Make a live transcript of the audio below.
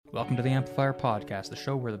Welcome to the Amplifier Podcast, the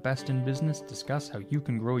show where the best in business discuss how you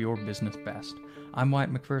can grow your business best. I'm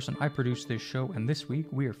Wyatt McPherson, I produce this show, and this week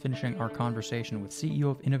we are finishing our conversation with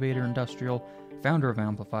CEO of Innovator Industrial, founder of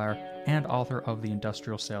Amplifier, and author of The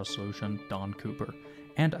Industrial Sales Solution, Don Cooper.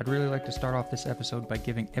 And I'd really like to start off this episode by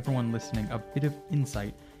giving everyone listening a bit of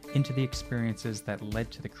insight into the experiences that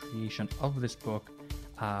led to the creation of this book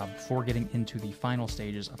before getting into the final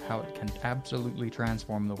stages of how it can absolutely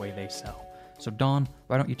transform the way they sell. So Don,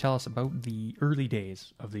 why don't you tell us about the early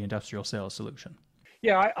days of the Industrial Sales Solution?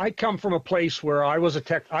 Yeah, I come from a place where I was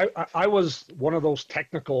I was one of those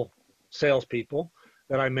technical salespeople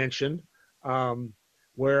that I mentioned,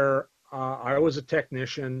 where I was a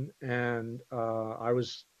technician and I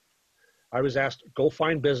was asked, go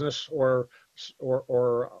find business or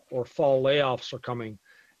fall layoffs are coming,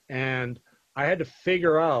 and I had to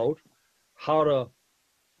figure out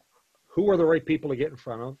who are the right people to get in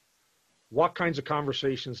front of, what kinds of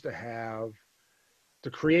conversations to have, to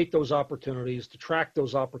create those opportunities, to track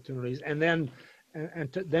those opportunities, and then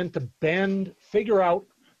to figure out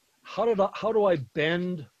how do I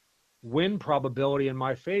bend win probability in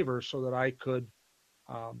my favor so that I could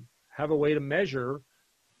have a way to measure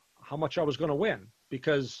how much I was going to win.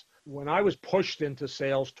 Because when I was pushed into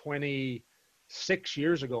sales 26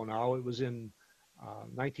 years ago now, it was in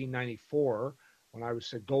 1994 when I was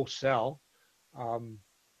said, go sell.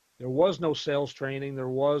 There was no sales training. There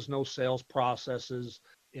was no sales processes.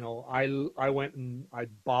 You know, I went and I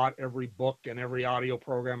bought every book and every audio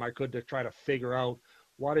program I could to try to figure out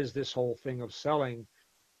what is this whole thing of selling.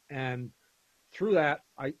 And through that,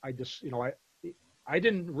 I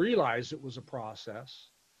didn't realize it was a process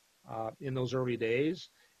in those early days.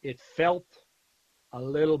 It felt a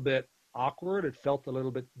little bit awkward. It felt a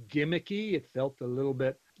little bit gimmicky. It felt a little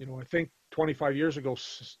bit, I think 25 years ago,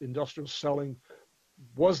 industrial selling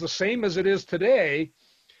was the same as it is today,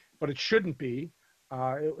 but it shouldn't be.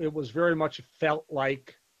 It was very much felt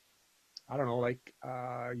like,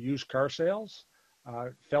 used car sales.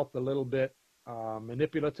 It felt a little bit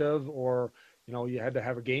manipulative, or, you had to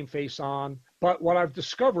have a game face on. But what I've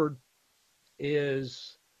discovered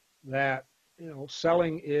is that,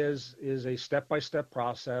 selling is a step-by-step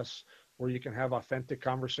process where you can have authentic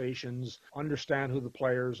conversations, understand who the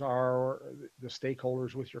players are, the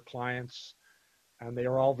stakeholders with your clients, and they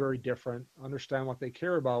are all very different, understand what they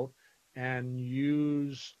care about, and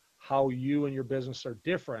use how you and your business are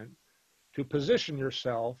different to position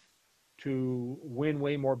yourself to win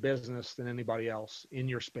way more business than anybody else in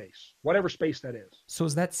your space, whatever space that is. So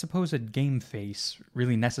is that supposed game face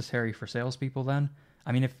really necessary for salespeople then?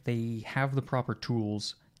 I mean, if they have the proper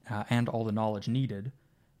tools and all the knowledge needed,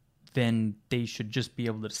 then they should just be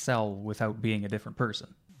able to sell without being a different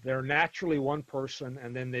person. They're naturally one person,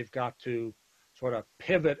 and then they've got to sort of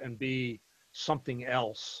pivot and be something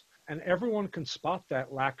else. And everyone can spot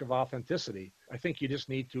that lack of authenticity. I think you just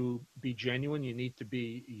need to be genuine. You need to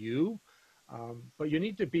be you. But you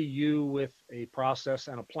need to be you with a process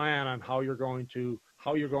and a plan on how you're going to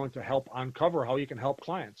help uncover how you can help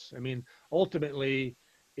clients. I mean, ultimately,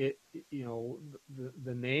 the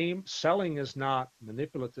name selling is not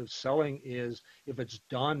manipulative. Selling is, if it's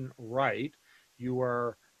done right, you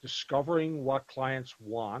are discovering what clients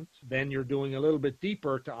want, then you're doing a little bit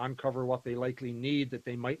deeper to uncover what they likely need that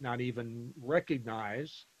they might not even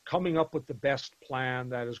recognize, coming up with the best plan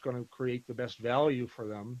that is going to create the best value for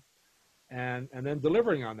them, and then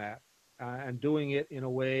delivering on that, and doing it in a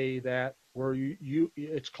way that where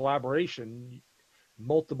it's collaboration.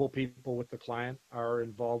 Multiple people with the client are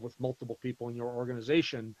involved with multiple people in your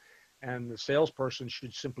organization, and the salesperson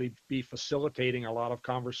should simply be facilitating a lot of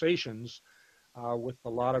conversations with a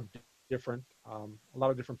lot of different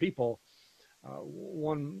people.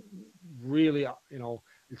 One really,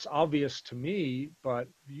 it's obvious to me, but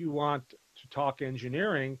if you want to talk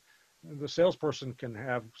engineering, the salesperson can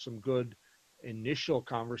have some good initial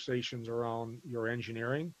conversations around your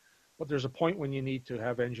engineering, but there's a point when you need to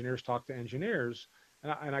have engineers talk to engineers,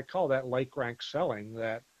 and I call that like rank selling.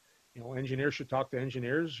 That engineers should talk to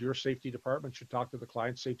engineers, your safety department should talk to the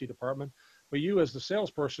client safety department, but you as the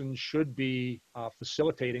salesperson should be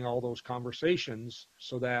facilitating all those conversations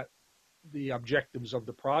so that the objectives of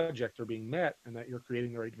the project are being met and that you're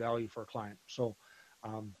creating the right value for a client. So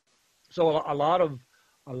a lot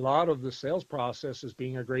of the sales process is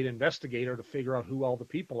being a great investigator to figure out who all the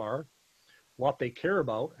people are, what they care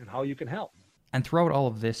about, and how you can help. And throughout all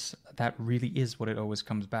of this, that really is what it always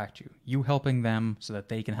comes back to. You helping them so that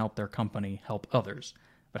they can help their company help others.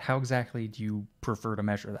 But how exactly do you prefer to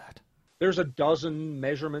measure that? There's a dozen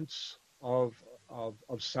measurements of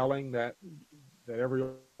selling that every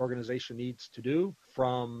organization needs to do,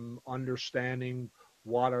 from understanding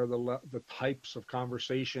what are the types of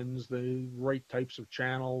conversations, the right types of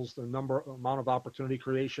channels, the amount of opportunity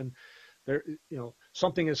creation. There,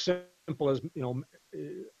 something as simple as,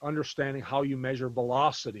 understanding how you measure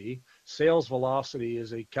velocity. Sales velocity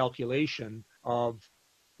is a calculation of,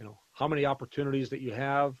 how many opportunities that you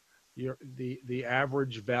have, the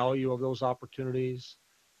average value of those opportunities,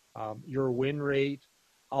 your win rate,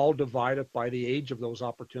 all divided by the age of those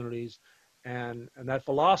opportunities. And that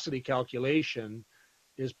velocity calculation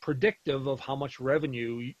is predictive of how much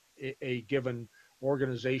revenue a given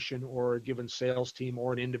organization or a given sales team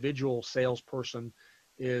or an individual salesperson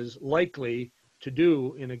is likely to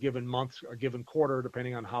do in a given month, a given quarter,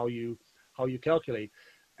 depending on how you calculate.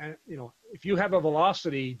 And if you have a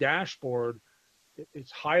velocity dashboard,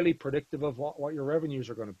 it's highly predictive of what your revenues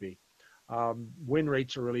are going to be. Win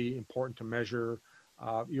rates are really important to measure.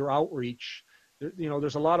 Your outreach,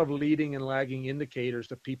 there's a lot of leading and lagging indicators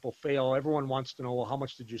that people fail. Everyone wants to know, well, how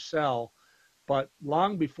much did you sell? But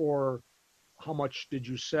long before how much did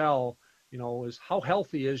you sell, is how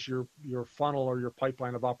healthy is your funnel or your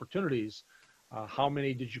pipeline of opportunities? How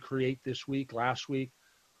many did you create this week, last week?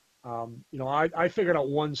 I figured out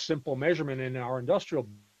one simple measurement in our industrial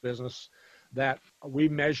business, that we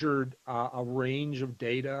measured a range of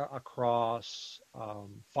data across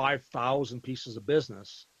 5,000 pieces of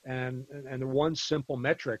business. And the one simple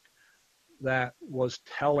metric that was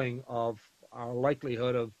telling of our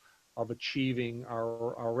likelihood of achieving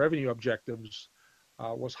our revenue objectives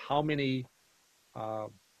was how many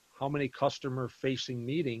customer facing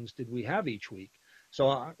meetings did we have each week. So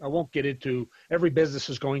I won't get into, every business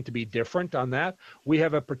is going to be different on that. We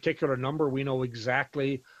have a particular number. We know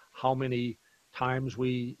exactly how many times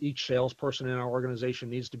each salesperson in our organization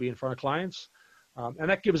needs to be in front of clients. And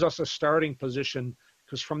that gives us a starting position,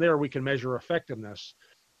 because from there we can measure effectiveness.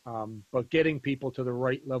 But getting people to the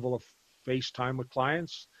right level of face time with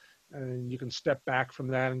clients, and you can step back from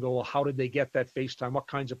that and go, well, how did they get that face time? What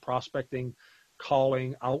kinds of prospecting,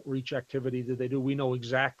 calling, outreach activity did they do? We know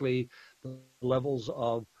exactly the levels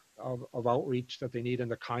of outreach that they need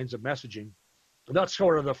and the kinds of messaging. That's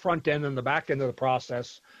sort of the front end and the back end of the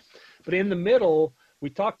process. But in the middle, we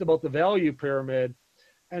talked about the value pyramid,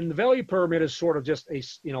 and the value pyramid is sort of just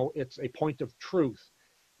it's a point of truth,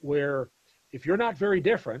 where if you're not very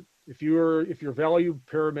different, if your value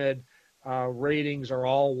pyramid ratings are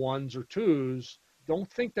all ones or twos, don't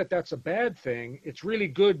think that that's a bad thing. It's really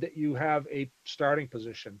good that you have a starting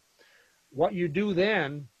position. What you do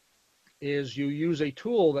then is you use a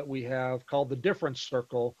tool that we have called the difference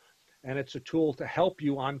circle, and it's a tool to help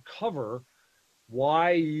you uncover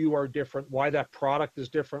why you are different, why that product is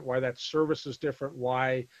different, why that service is different,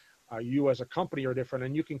 why you as a company are different.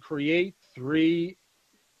 And you can create 3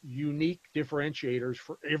 unique differentiators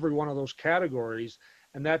for every one of those categories.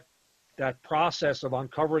 And that process of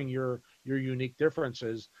uncovering your unique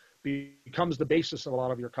differences becomes the basis of a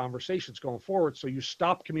lot of your conversations going forward. So you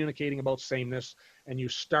stop communicating about sameness and you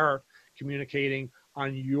start communicating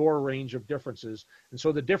on your range of differences. And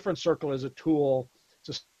so the difference circle is a tool.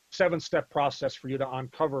 It's a 7-step process for you to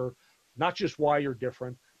uncover not just why you're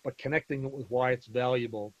different, but connecting it with why it's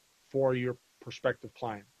valuable for your prospective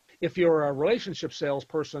client. If you're a relationship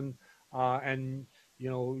salesperson and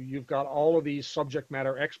you've got all of these subject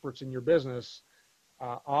matter experts in your business,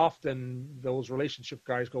 often those relationship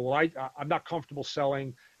guys go, well, I'm not comfortable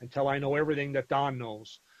selling until I know everything that Don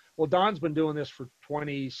knows. Well, Don's been doing this for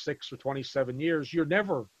 26 or 27 years. You're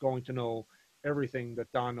never going to know everything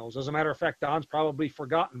that Don knows. As a matter of fact, Don's probably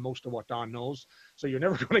forgotten most of what Don knows, so you're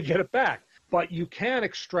never going to get it back. But you can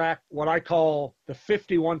extract what I call the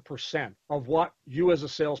 51% of what you as a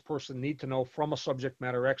salesperson need to know from a subject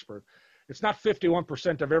matter expert. It's not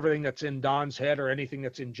 51% of everything that's in Don's head or anything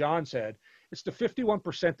that's in John's head. It's the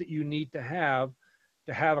 51% that you need to have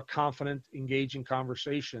a confident, engaging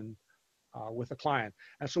conversation with a client.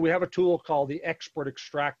 And so we have a tool called the Expert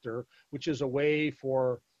Extractor, which is a way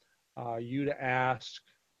for you to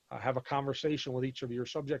have a conversation with each of your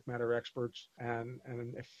subject matter experts and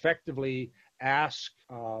effectively ask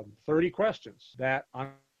 30 questions that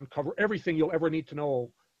uncover everything you'll ever need to know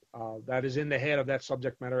that is in the head of that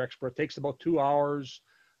subject matter expert. It takes about 2 hours.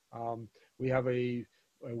 We have a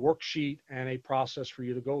worksheet and a process for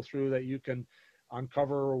you to go through that you can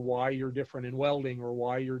uncover why you're different in welding, or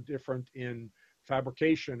why you're different in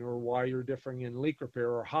fabrication, or why you're different in leak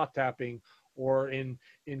repair or hot tapping, or in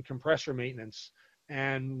compressor maintenance.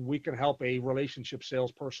 And we can help a relationship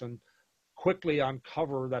salesperson quickly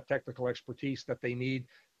uncover that technical expertise that they need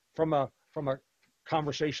from a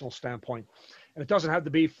conversational standpoint. And it doesn't have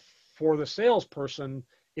to be for the salesperson.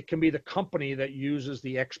 It can be the company that uses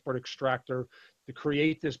the Expert Extractor to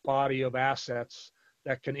create this body of assets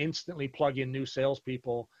that can instantly plug in new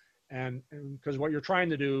salespeople. And because what you're trying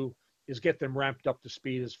to do is get them ramped up to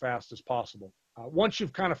speed as fast as possible. Once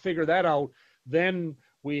you've kind of figured that out, then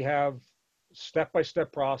we have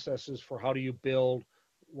step-by-step processes for how do you build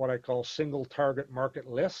what I call single target market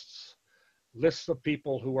lists of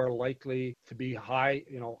people who are likely to be highly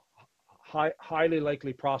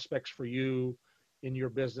likely prospects for you in your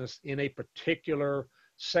business in a particular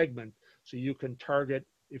segment. So you can target,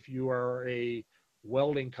 if you are a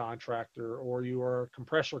welding contractor or you are a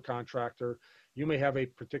compressor contractor, you may have a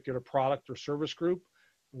particular product or service group.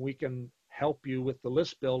 We can help you with the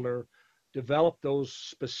list builder develop those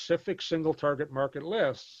specific single target market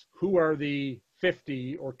lists. Who are the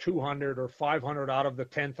 50 or 200 or 500 out of the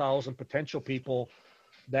 10,000 potential people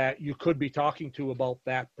that you could be talking to about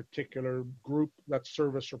that particular group, that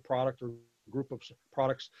service or product or group of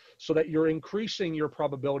products, so that you're increasing your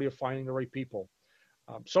probability of finding the right people.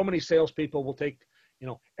 So many salespeople will take,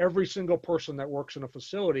 every single person that works in a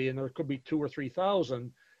facility, and there could be 2,000 or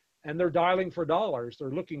 3,000, and they're dialing for dollars.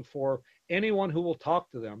 They're looking for anyone who will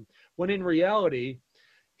talk to them, when in reality,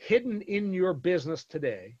 hidden in your business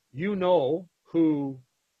today, you know who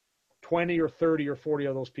 20 or 30 or 40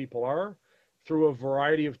 of those people are through a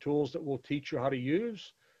variety of tools that will teach you how to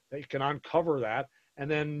use, that you can uncover that. And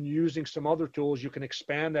then using some other tools, you can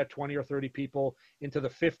expand that 20 or 30 people into the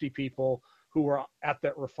 50 people who are at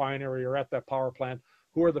that refinery or at that power plant,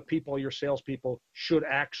 who are the people your salespeople should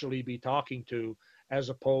actually be talking to, as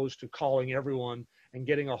opposed to calling everyone and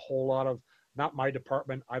getting a whole lot of, not my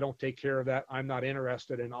department, I don't take care of that, I'm not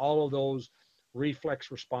interested, in all of those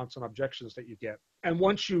reflex response and objections that you get. And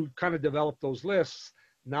once you kind of develop those lists,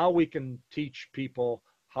 now we can teach people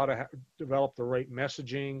how to develop the right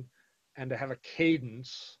messaging and to have a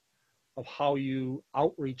cadence of how you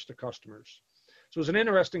outreach to customers. So it's an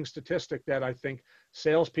interesting statistic that I think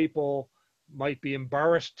salespeople might be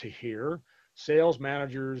embarrassed to hear. Sales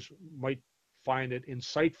managers might find it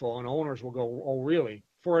insightful, and owners will go, oh, really?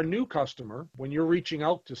 For a new customer, when you're reaching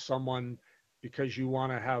out to someone because you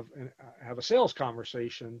want to have a sales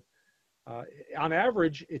conversation, on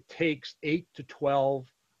average, it takes 8 to 12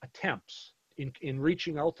 attempts in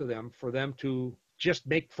reaching out to them for them to just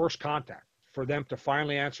make first contact, for them to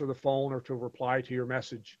finally answer the phone or to reply to your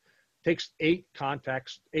message. It takes 8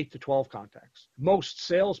 to 12 contacts. Most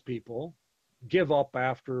salespeople give up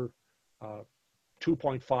after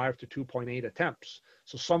 2.5 to 2.8 attempts.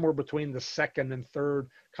 So somewhere between the second and third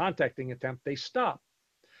contacting attempt, they stop.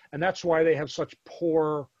 And that's why they have such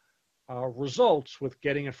poor results with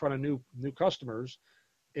getting in front of new customers.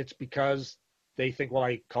 It's because they think, well,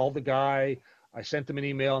 I called the guy, I sent him an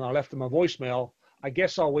email, and I left him a voicemail. I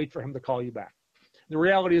guess I'll wait for him to call you back. The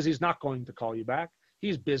reality is he's not going to call you back.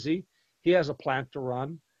 He's busy. He has a plant to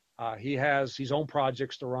run. He has his own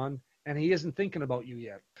projects to run, and he isn't thinking about you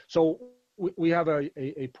yet. So we have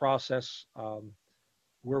a process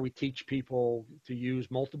where we teach people to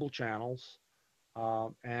use multiple channels,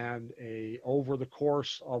 and over the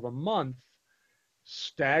course of a month,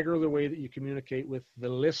 stagger the way that you communicate with the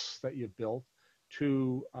lists that you've built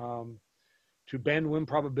to bend win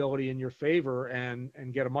probability in your favor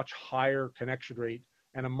and get a much higher connection rate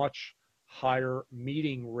and a much higher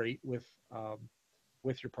meeting rate with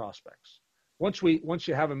your prospects. Once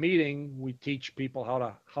you have a meeting, we teach people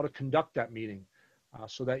how to conduct that meeting,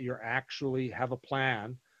 so that you actually have a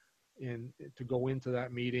plan to go into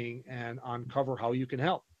that meeting and uncover how you can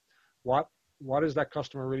help. What is that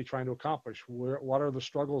customer really trying to accomplish? What are the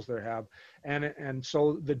struggles they have? And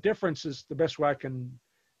so the difference is, the best way I can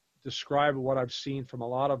describe what I've seen from a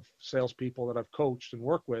lot of salespeople that I've coached and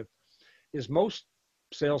worked with, is most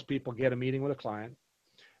salespeople get a meeting with a client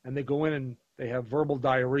and they go in and they have verbal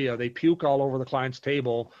diarrhea. They puke all over the client's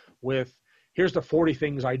table with, here's the 40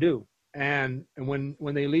 things I do. And when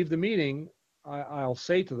they leave the meeting, I'll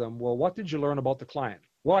say to them, well, what did you learn about the client?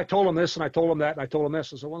 Well, I told them this and I told them that and I told them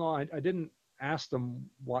this. I said, well, no, I didn't ask them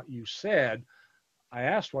what you said. I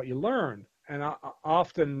asked what you learned. And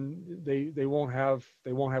often they won't have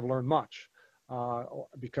learned much,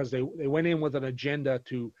 because they went in with an agenda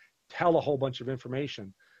to tell a whole bunch of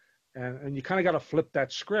information. And you kind of got to flip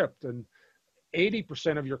that script. And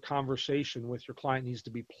 80% of your conversation with your client needs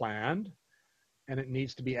to be planned, and it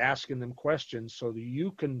needs to be asking them questions so that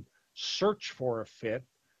you can search for a fit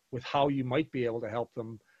with how you might be able to help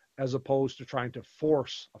them, as opposed to trying to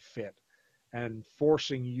force a fit and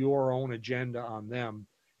forcing your own agenda on them.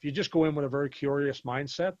 If you just go in with a very curious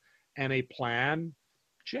mindset and a plan,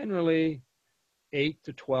 generally 8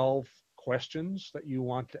 to 12 questions that you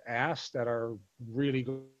want to ask that are really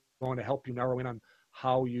going to help you narrow in on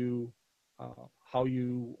how you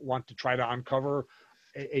want to try to uncover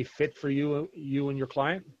a fit for you and your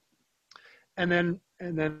client. And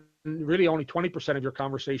then really only 20% of your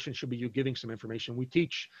conversation should be you giving some information. We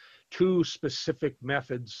teach two specific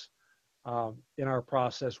methods in our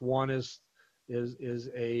process. One is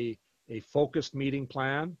a focused meeting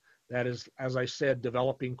plan. That is, as I said,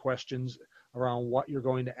 developing questions around what you're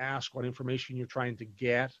going to ask, what information you're trying to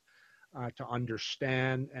get, to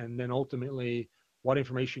understand, and then ultimately what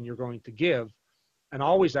information you're going to give, and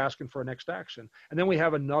always asking for a next action. And then we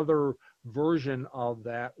have another version of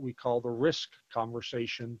that we call the risk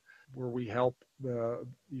conversation, where we help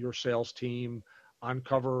your sales team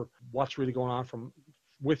uncover what's really going on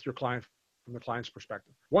with your client from the client's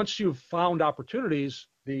perspective. Once you've found opportunities,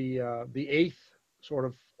 the eighth sort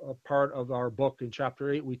of part of our book in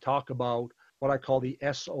chapter 8, we talk about what I call the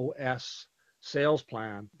SOS sales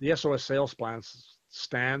plan. The SOS sales plan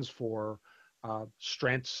stands for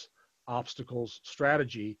strengths, obstacles,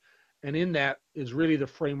 strategy. And in that is really the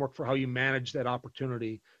framework for how you manage that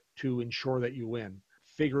opportunity to ensure that you win.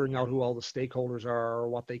 Figuring out who all the stakeholders are,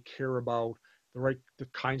 what they care about, the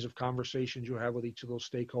kinds of conversations you have with each of those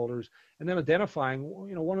stakeholders, and then identifying,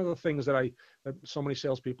 one of the things that so many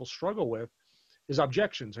salespeople struggle with is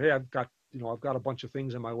objections. Hey, I've got a bunch of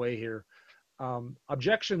things in my way here.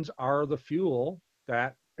 Objections are the fuel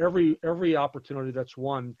that every opportunity that's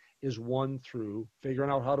won is won through figuring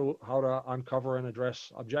out how to uncover and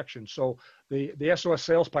address objections. So the SOS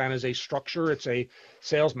sales plan is a structure. It's a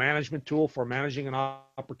sales management tool for managing an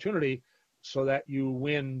opportunity so that you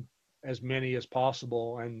win as many as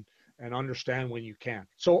possible and understand when you can.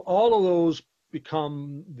 So all of those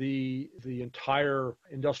become the entire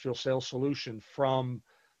industrial sales solution, from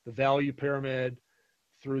the value pyramid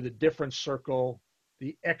through the difference circle,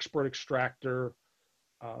 the expert extractor,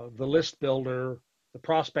 the list builder, the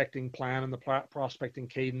prospecting plan and the prospecting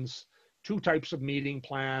cadence, two types of meeting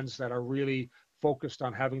plans that are really focused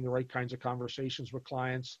on having the right kinds of conversations with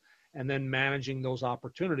clients, and then managing those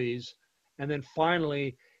opportunities. And then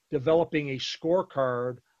finally, developing a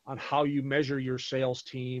scorecard on how you measure your sales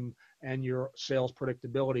team and your sales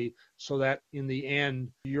predictability, so that in the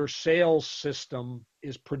end, your sales system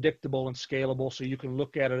is predictable and scalable, so you can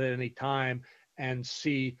look at it at any time and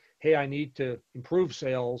see, hey, I need to improve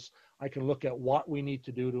sales. I can look at what we need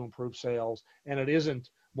to do to improve sales. And it isn't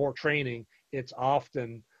more training. It's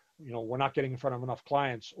often, we're not getting in front of enough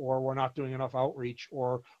clients, or we're not doing enough outreach,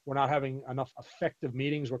 or we're not having enough effective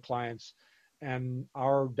meetings with clients. And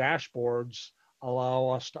our dashboards allow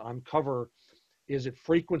us to uncover, is it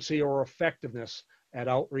frequency or effectiveness at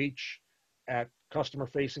outreach, at customer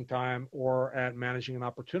facing time, or at managing an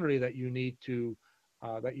opportunity that you need to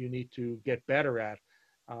get better at.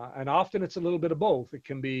 And often it's a little bit of both. It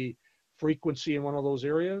can be frequency in one of those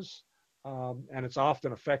areas, and it's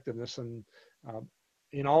often effectiveness. And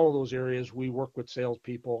in all of those areas, we work with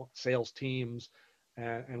salespeople, sales teams,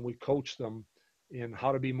 and we coach them in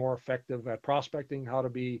how to be more effective at prospecting, how to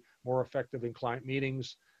be more effective in client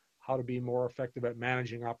meetings, how to be more effective at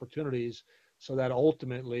managing opportunities, so that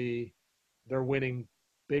ultimately they're winning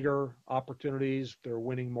bigger opportunities, they're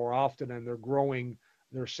winning more often, and they're growing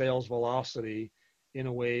their sales velocity in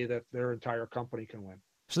a way that their entire company can win.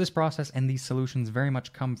 So this process and these solutions very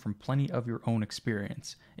much come from plenty of your own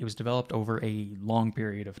experience. It was developed over a long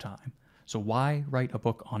period of time. So why write a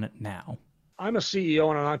book on it now? I'm a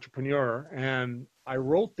CEO and an entrepreneur, and I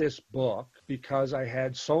wrote this book because I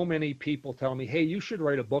had so many people tell me, hey, you should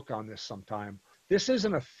write a book on this sometime. This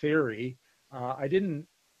isn't a theory. I didn't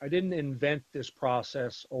invent this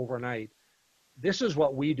process overnight. This is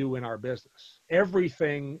what we do in our business.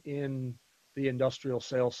 Everything in the Industrial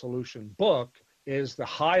Sales Solution book is the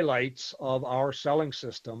highlights of our selling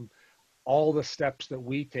system, all the steps that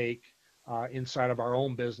we take inside of our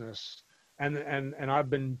own business. And I've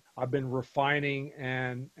been refining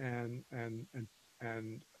and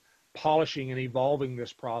polishing and evolving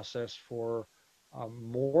this process for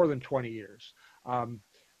more than 20 years.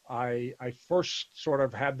 I first sort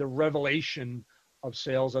of had the revelation of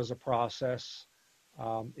sales as a process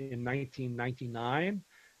in 1999,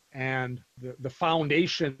 and the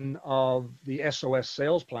foundation of the SOS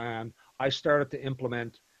sales plan I started to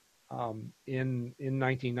implement in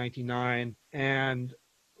 1999. And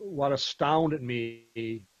what astounded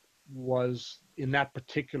me was, in that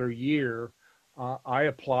particular year, I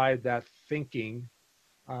applied that thinking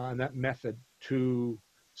and that method to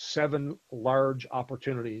 7 large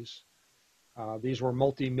opportunities. These were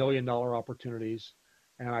multi-million-dollar opportunities.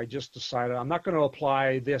 And I just decided I'm not going to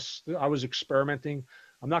apply this. I was experimenting.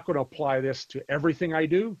 I'm not going to apply this to everything I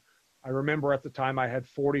do. I remember at the time I had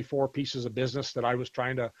 44 pieces of business that I was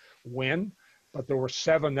trying to win. but there were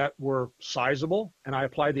 7 that were sizable, and I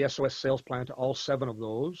applied the SOS sales plan to all 7 of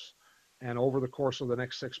those. And over the course of the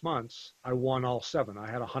next 6 months, I won all 7. I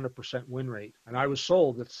had a 100% win rate, and I was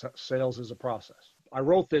sold that sales is a process. I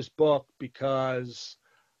wrote this book because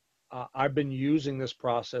I've been using this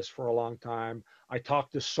process for a long time. I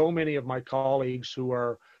talked to so many of my colleagues who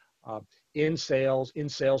are in sales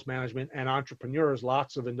management, and entrepreneurs,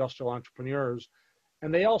 lots of industrial entrepreneurs,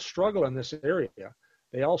 and they all struggle in this area.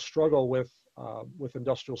 They all struggle with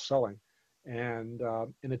industrial selling, and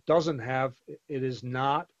it is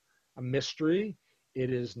not a mystery.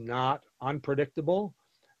 It is not unpredictable,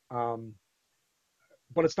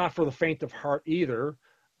 but it's not for the faint of heart either.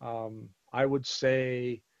 I would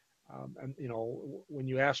say, and when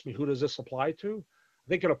you ask me who does this apply to, I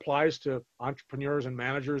think it applies to entrepreneurs and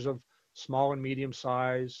managers of small and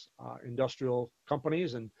medium-sized industrial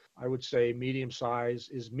companies. And I would say medium-sized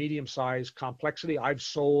complexity. I've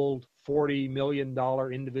sold $40 million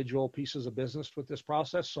individual pieces of business with this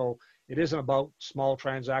process. So it isn't about small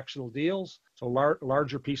transactional deals. So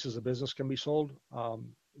larger pieces of business can be sold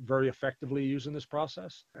very effectively using this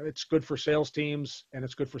process. It's good for sales teams and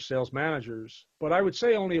it's good for sales managers, but I would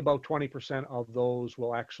say only about 20% of those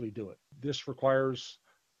will actually do it. This requires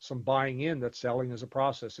some buying in that selling is a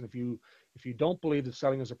process. And if you don't believe that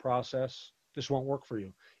selling is a process, this won't work for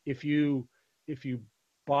you. If you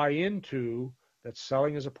buy into that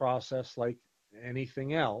selling is a process like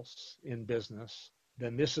anything else in business,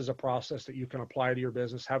 then this is a process that you can apply to your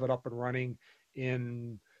business, have it up and running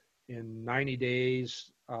in 90 days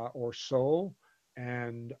or so,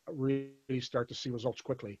 and really start to see results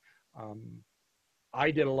quickly. I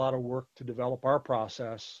did a lot of work to develop our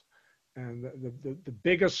process, and the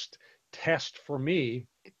biggest test for me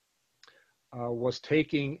was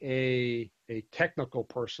taking a technical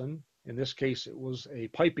person. In this case, it was a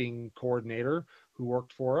piping coordinator who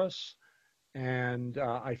worked for us, and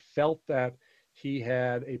I felt that he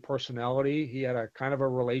had a personality. He had a kind of a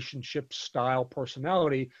relationship style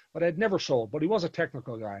personality, but had never sold, but he was a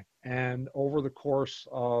technical guy. And over the course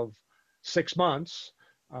of 6 months,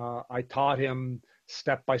 I taught him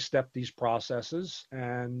step by step these processes.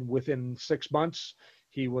 And within 6 months,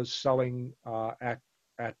 he was selling at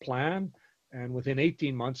plan. And within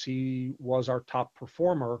 18 months, he was our top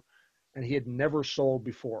performer, and he had never sold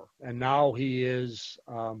before. And now he is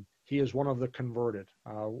one of the converted.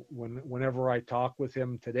 Whenever I talk with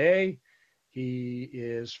him today, he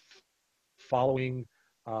is following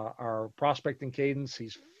our prospecting cadence.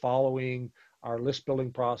 He's following our list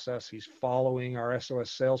building process. He's following our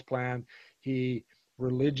SOS sales plan. He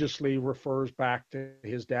religiously refers back to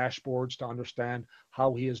his dashboards to understand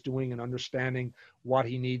how he is doing and understanding what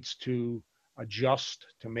he needs to adjust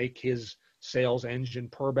to make his sales engine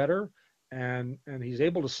purr better. And he's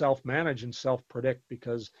able to self-manage and self-predict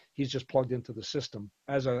because he's just plugged into the system.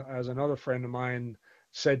 As another friend of mine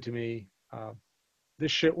said to me,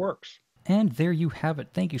 this shit works. And there you have it.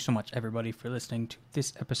 Thank you so much, everybody, for listening to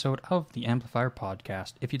this episode of the Amplifier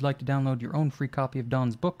Podcast. If you'd like to download your own free copy of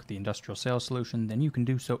Don's book, The Industrial Sales Solution, then you can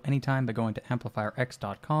do so anytime by going to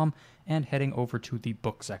amplifierx.com and heading over to the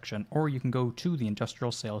book section, or you can go to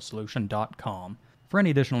theindustrialsalessolution.com. For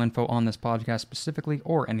any additional info on this podcast specifically,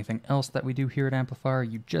 or anything else that we do here at Amplifier,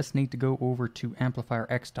 you just need to go over to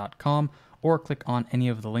amplifierx.com or click on any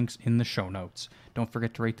of the links in the show notes. Don't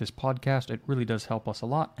forget to rate this podcast. It really does help us a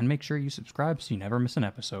lot, and make sure you subscribe so you never miss an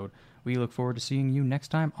episode. We look forward to seeing you next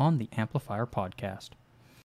time on the Amplifier Podcast.